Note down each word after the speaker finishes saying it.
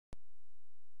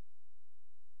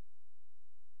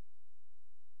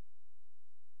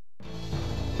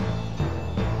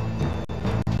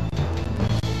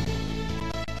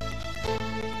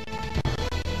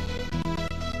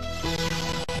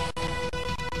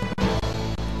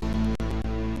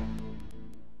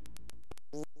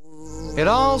It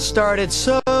all started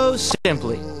so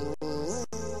simply.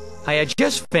 I had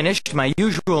just finished my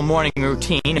usual morning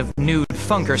routine of nude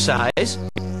funkercise,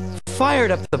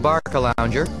 fired up the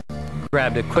Barcalounger,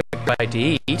 grabbed a quick bite to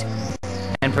eat,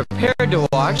 and prepared to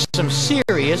watch some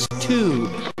serious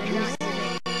tube.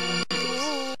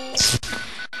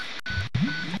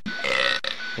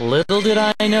 Little did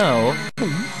I know,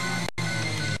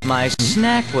 my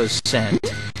snack was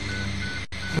sent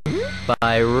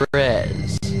by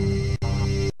Rez.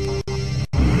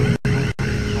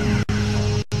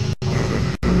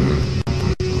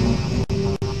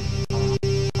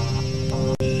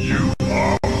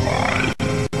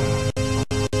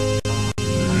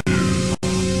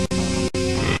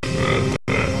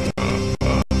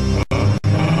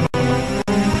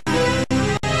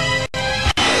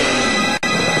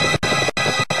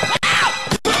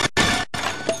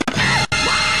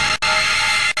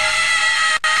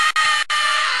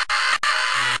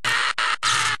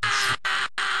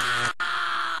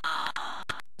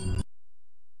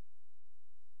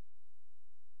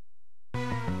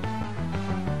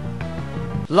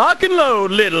 Lock and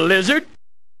load, little lizard.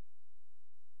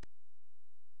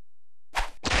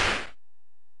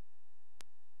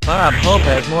 Bob Hope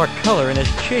has more color in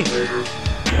his cheeks.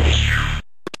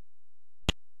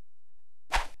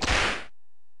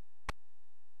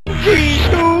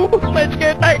 Cheathrough, let's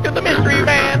get back to the mystery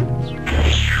van.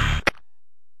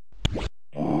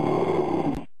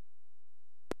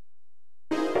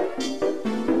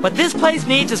 What this place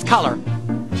needs is color.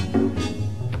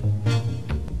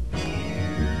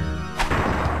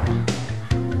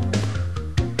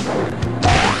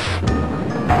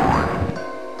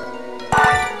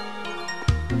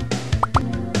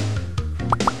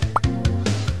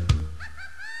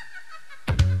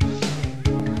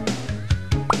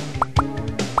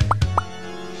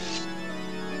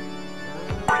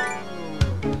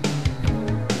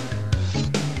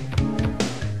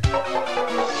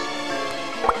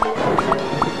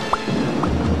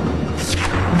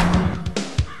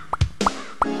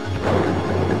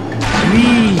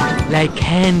 Like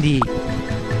candy.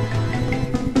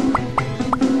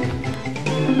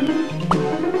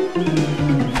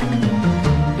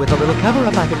 With a little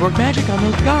cover-up, I could work magic on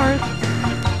those guards.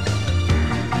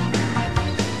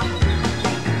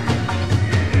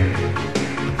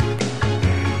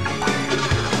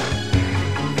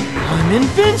 I'm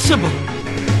invincible!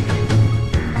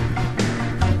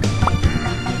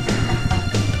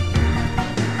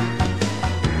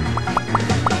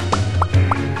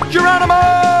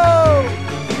 Geronimo!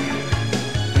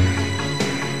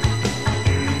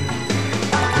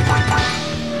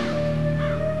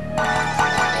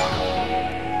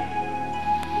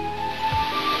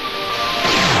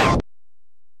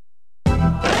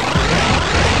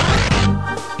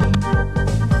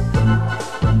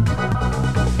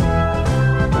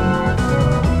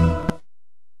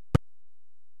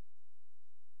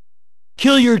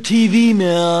 Kill your TV,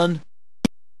 man.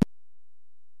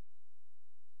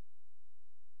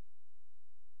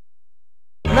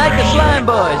 Like the slime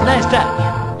boys, nice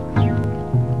touch.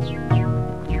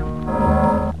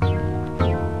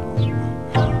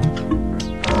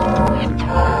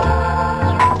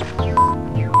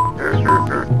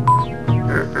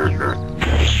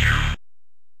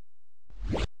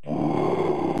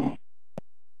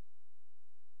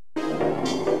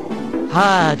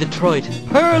 Ah, Detroit,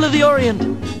 Pearl of the Orient.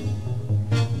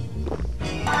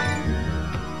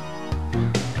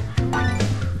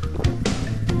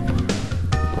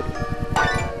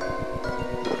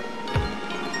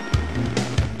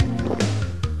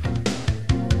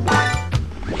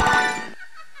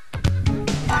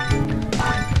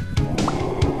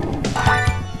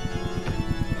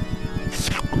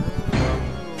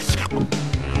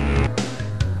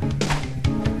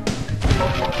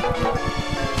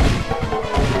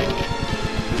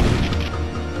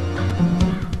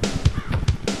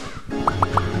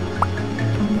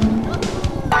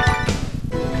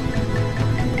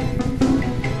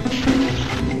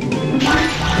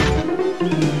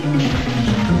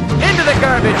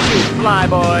 Garbage chute,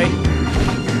 flyboy.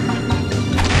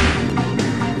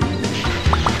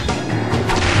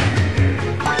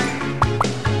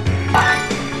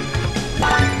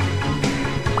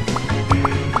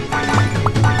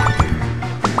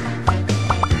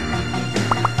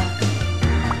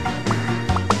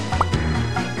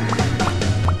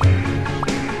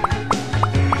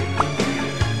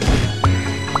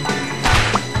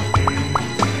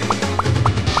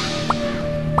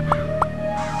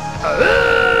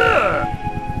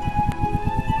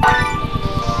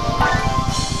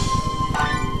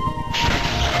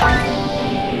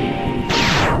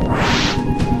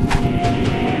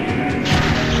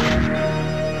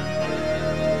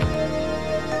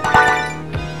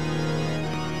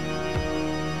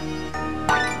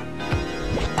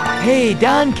 Hey,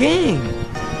 Don King!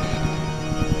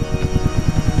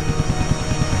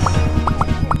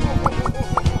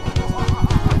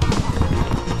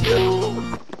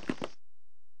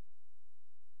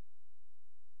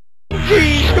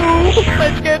 Cheathrough,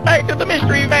 let's get back to the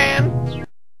mystery van.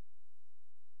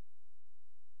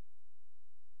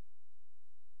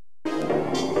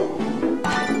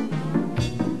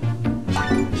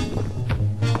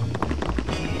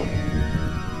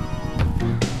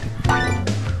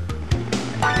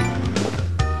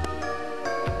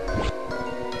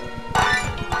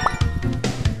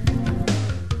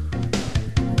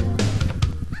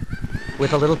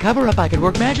 With a little cover-up, I could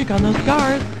work magic on those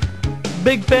guards.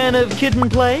 Big fan of Kid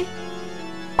and Play?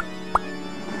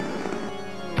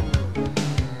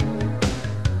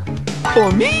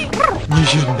 For me? You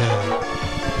shouldn't have.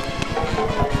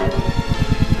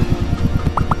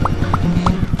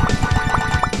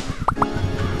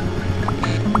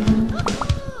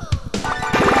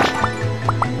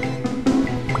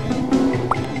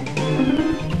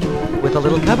 With a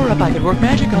little cover-up, I could work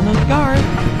magic on those guards.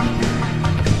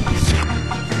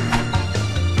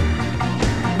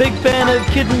 Big fan of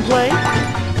Kid and Play?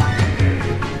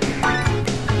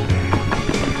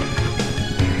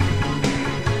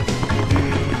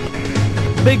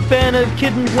 Big fan of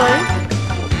Kid and Play?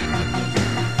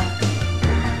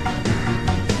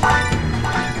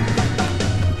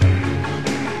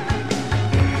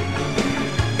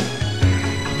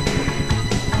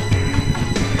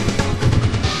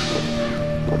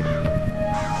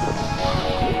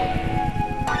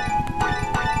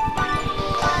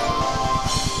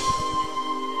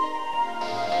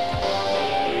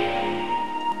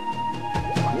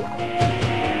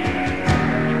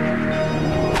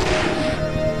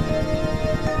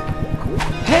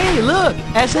 Hey, look!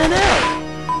 SNL!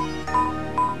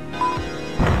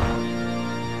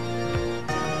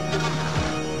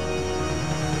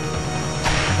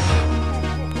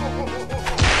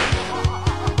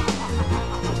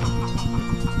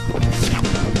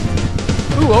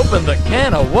 Who opened the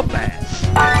can of whoop-ass?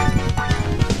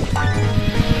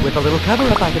 With a little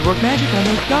cover-up, I could work magic on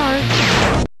those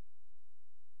guards.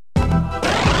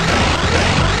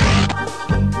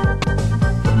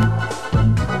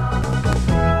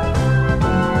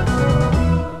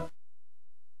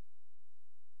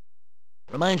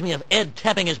 Reminds me of Ed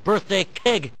tapping his birthday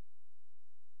keg.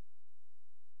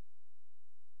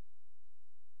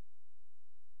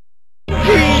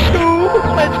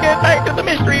 Cheathrough, let's get back to the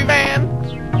mystery van.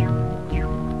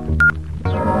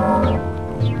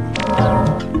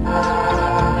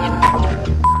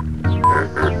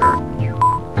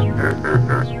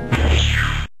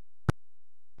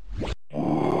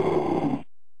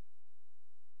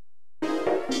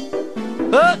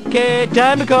 Okay,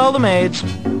 time to call the maids.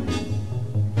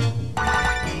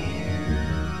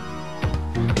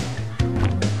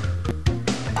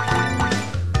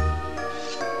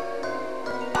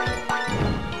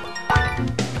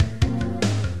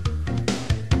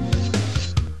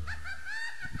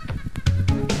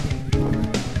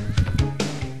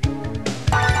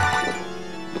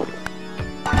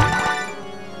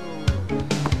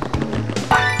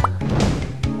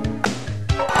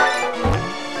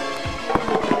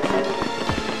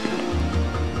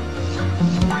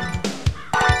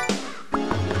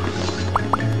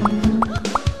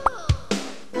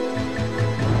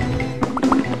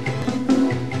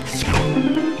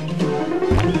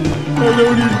 I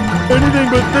don't eat anything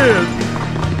but this.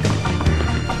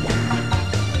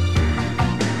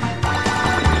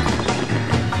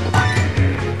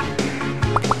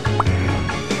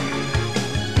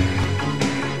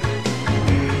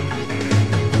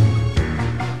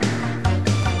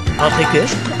 I'll take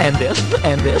this, and this,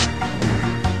 and this.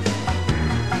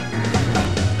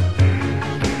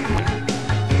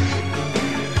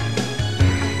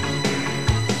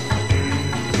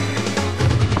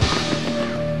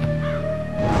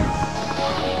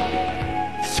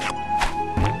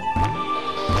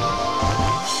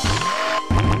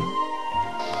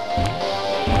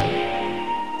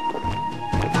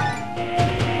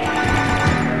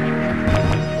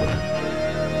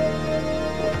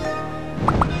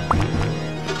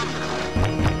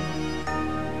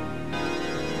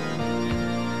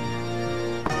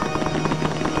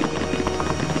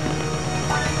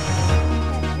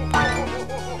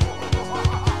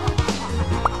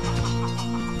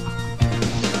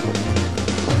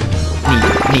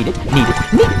 Need it, need it,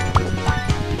 need it.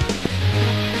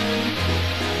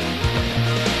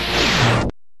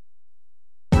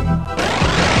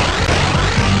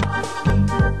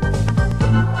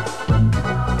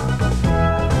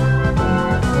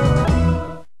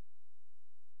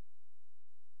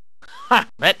 Ha!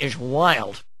 That is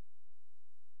wild.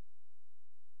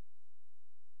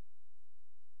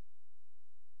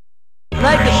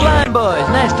 Like the slime boys,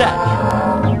 nice touch.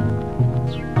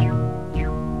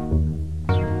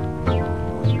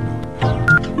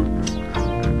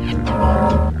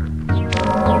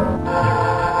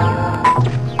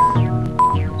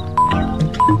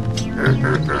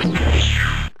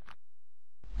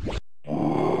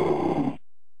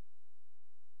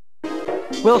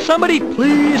 Will somebody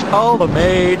please call the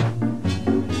maid?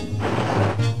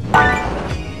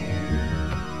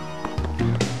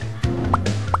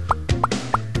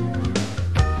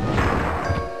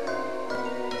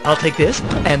 I'll take this,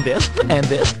 and this, and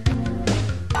this.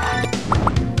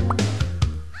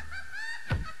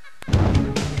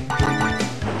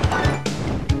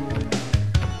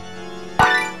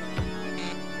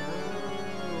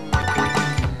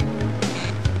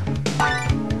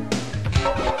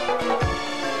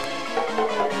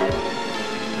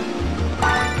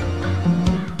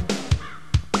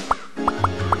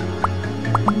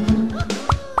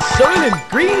 Soylent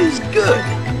Green is good.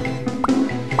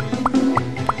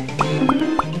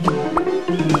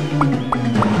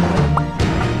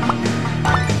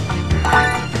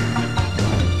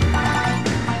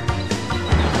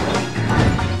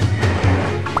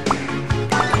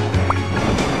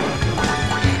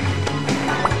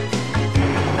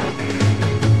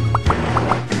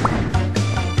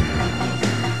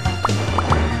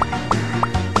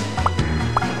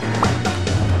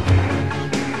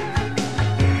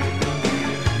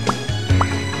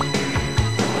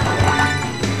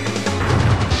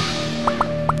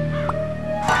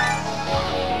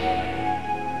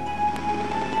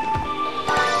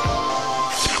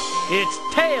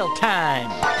 It's tail time!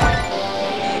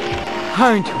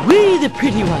 Aren't we the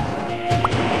pretty one?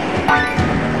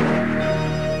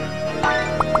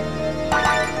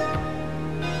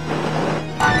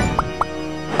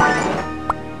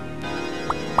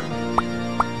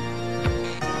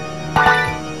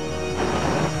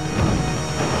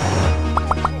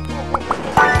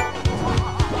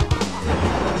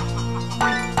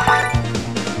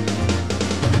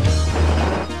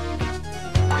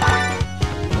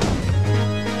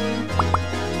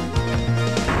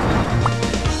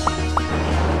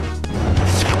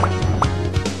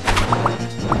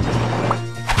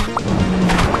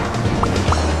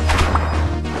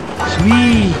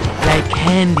 Sweet like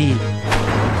candy.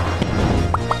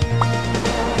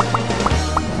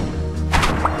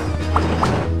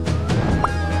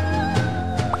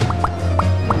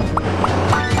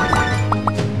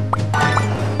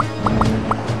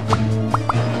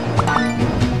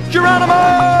 Geronimo!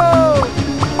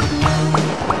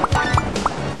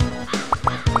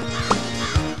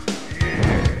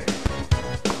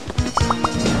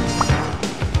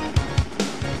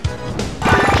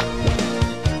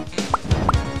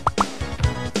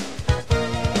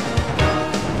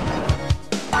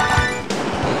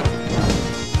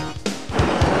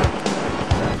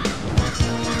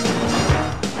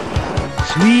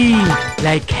 Sweet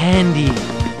like candy.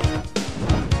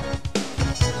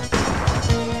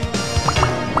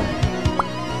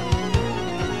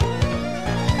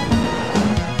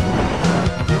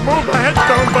 Move the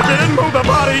headstones, but you didn't move the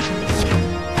bodies.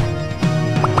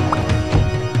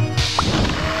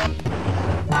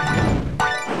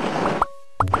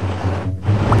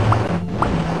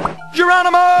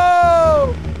 Geronimo!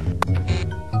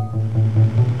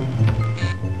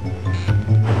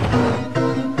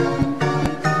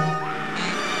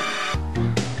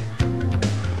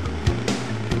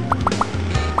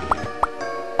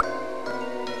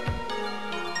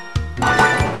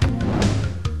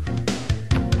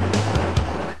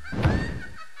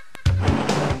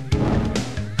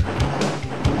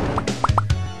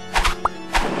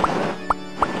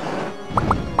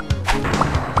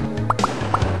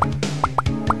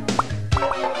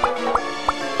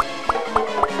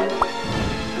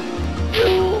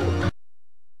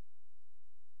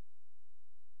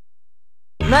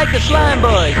 Like the slime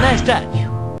boys, nice touch.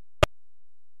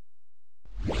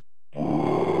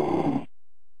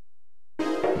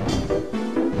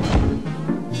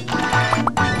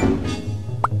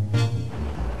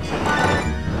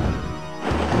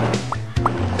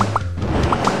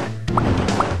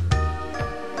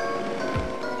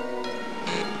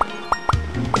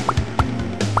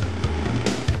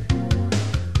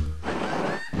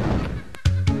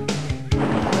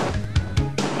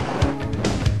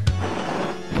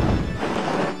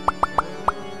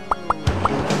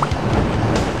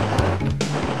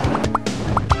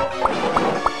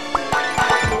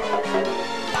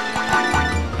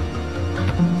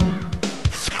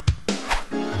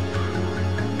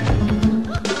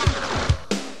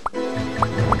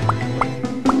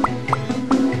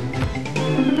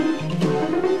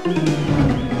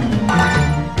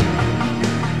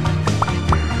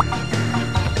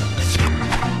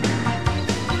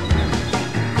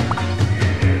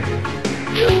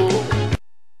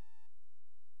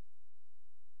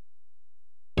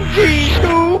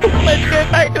 cheathrough. Let's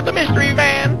get back to the mystery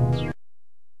van.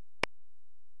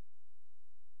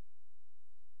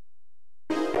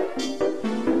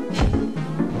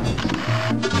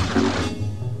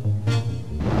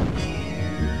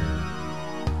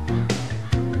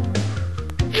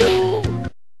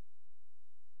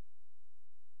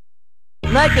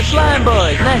 Like the slime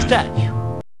boys, nice touch.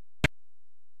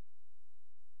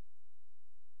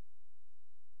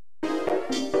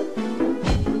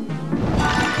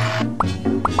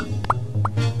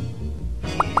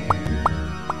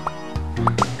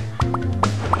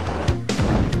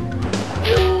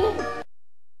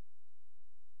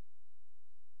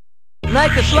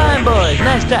 Like the slime boys,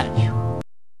 nice touch.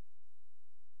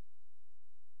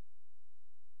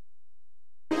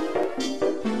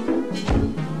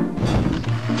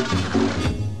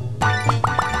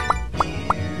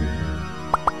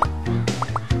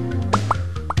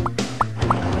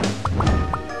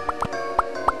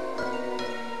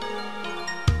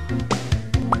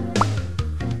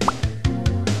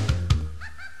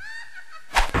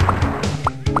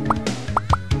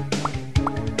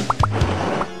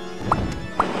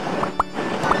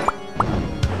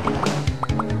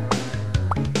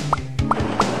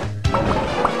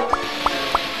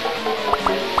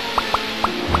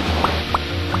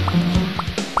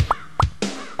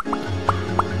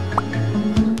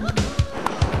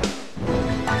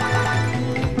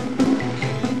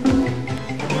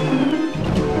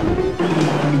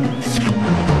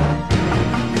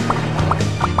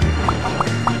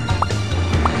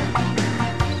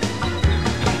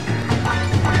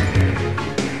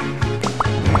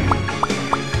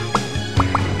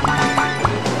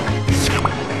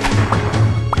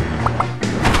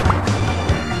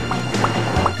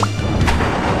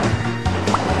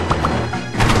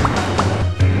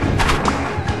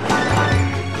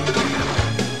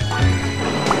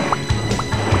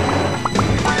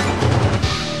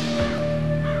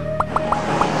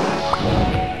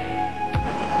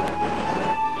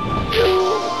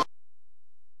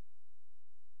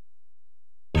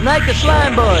 Like the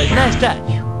slime boys, nice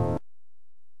touch.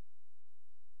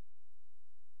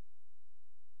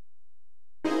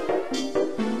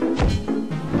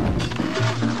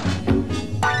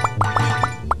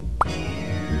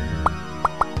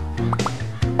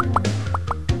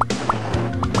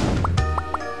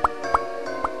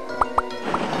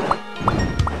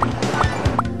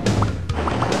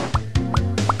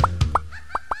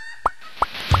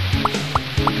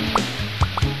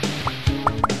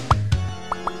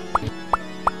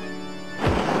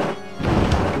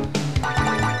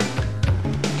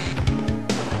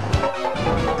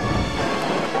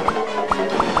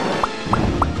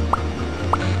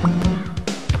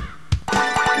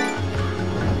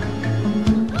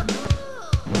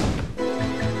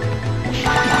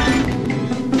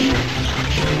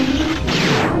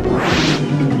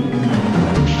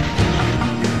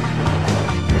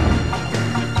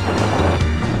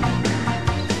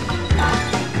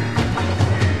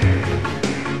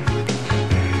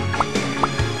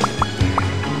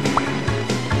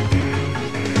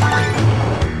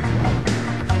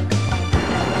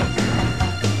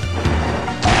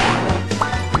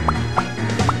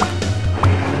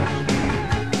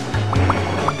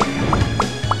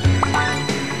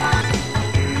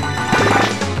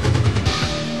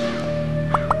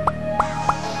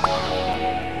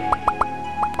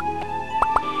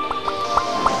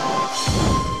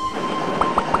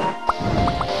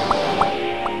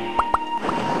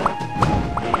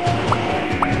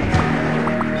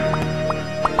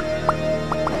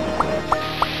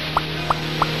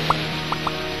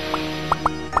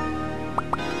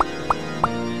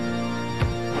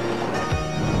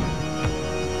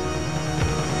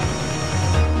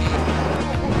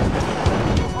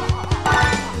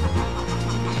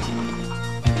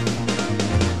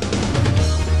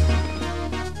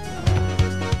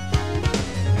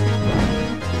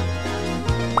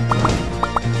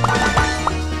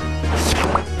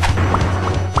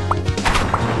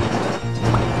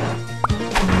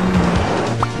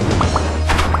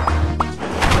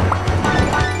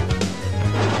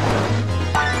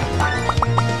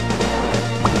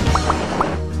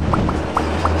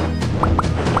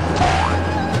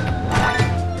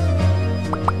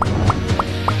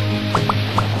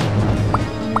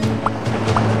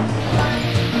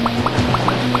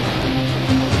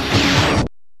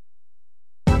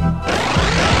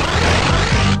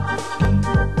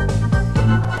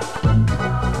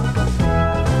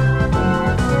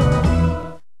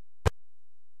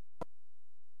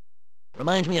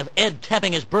 Reminds me of Ed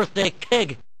tapping his birthday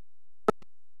keg.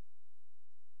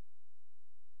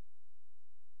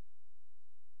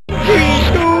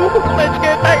 Cheathrough.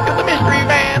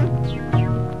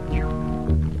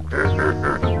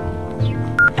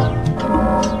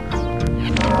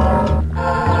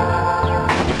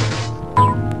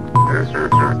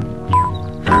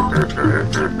 Give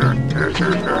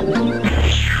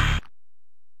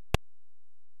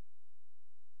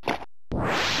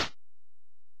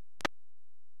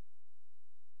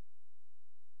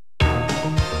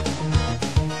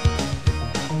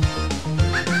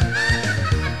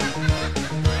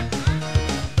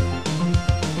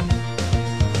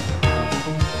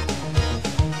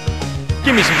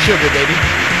me some sugar, baby.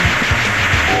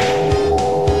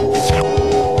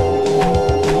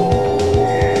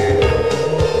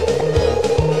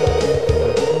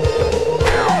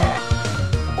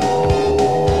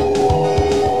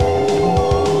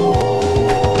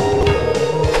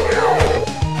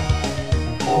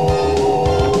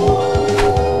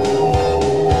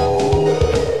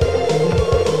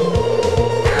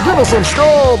 Give us some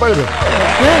straw, baby.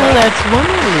 Well, that's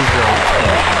wonderfully good.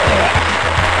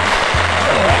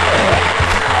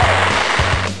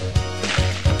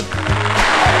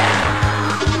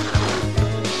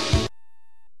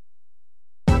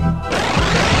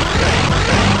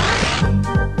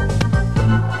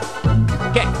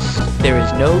 Gex, there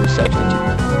is no substitute.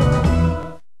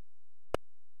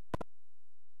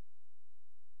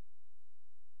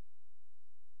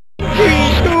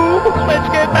 Cheathrough, let's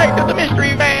get back to the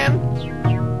mystery van.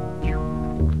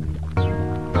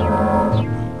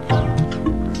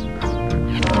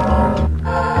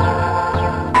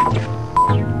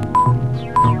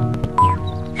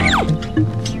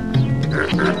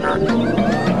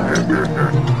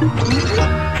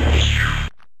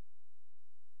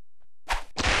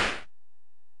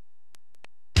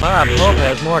 Bob Hope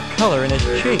has more color in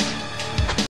his cheeks.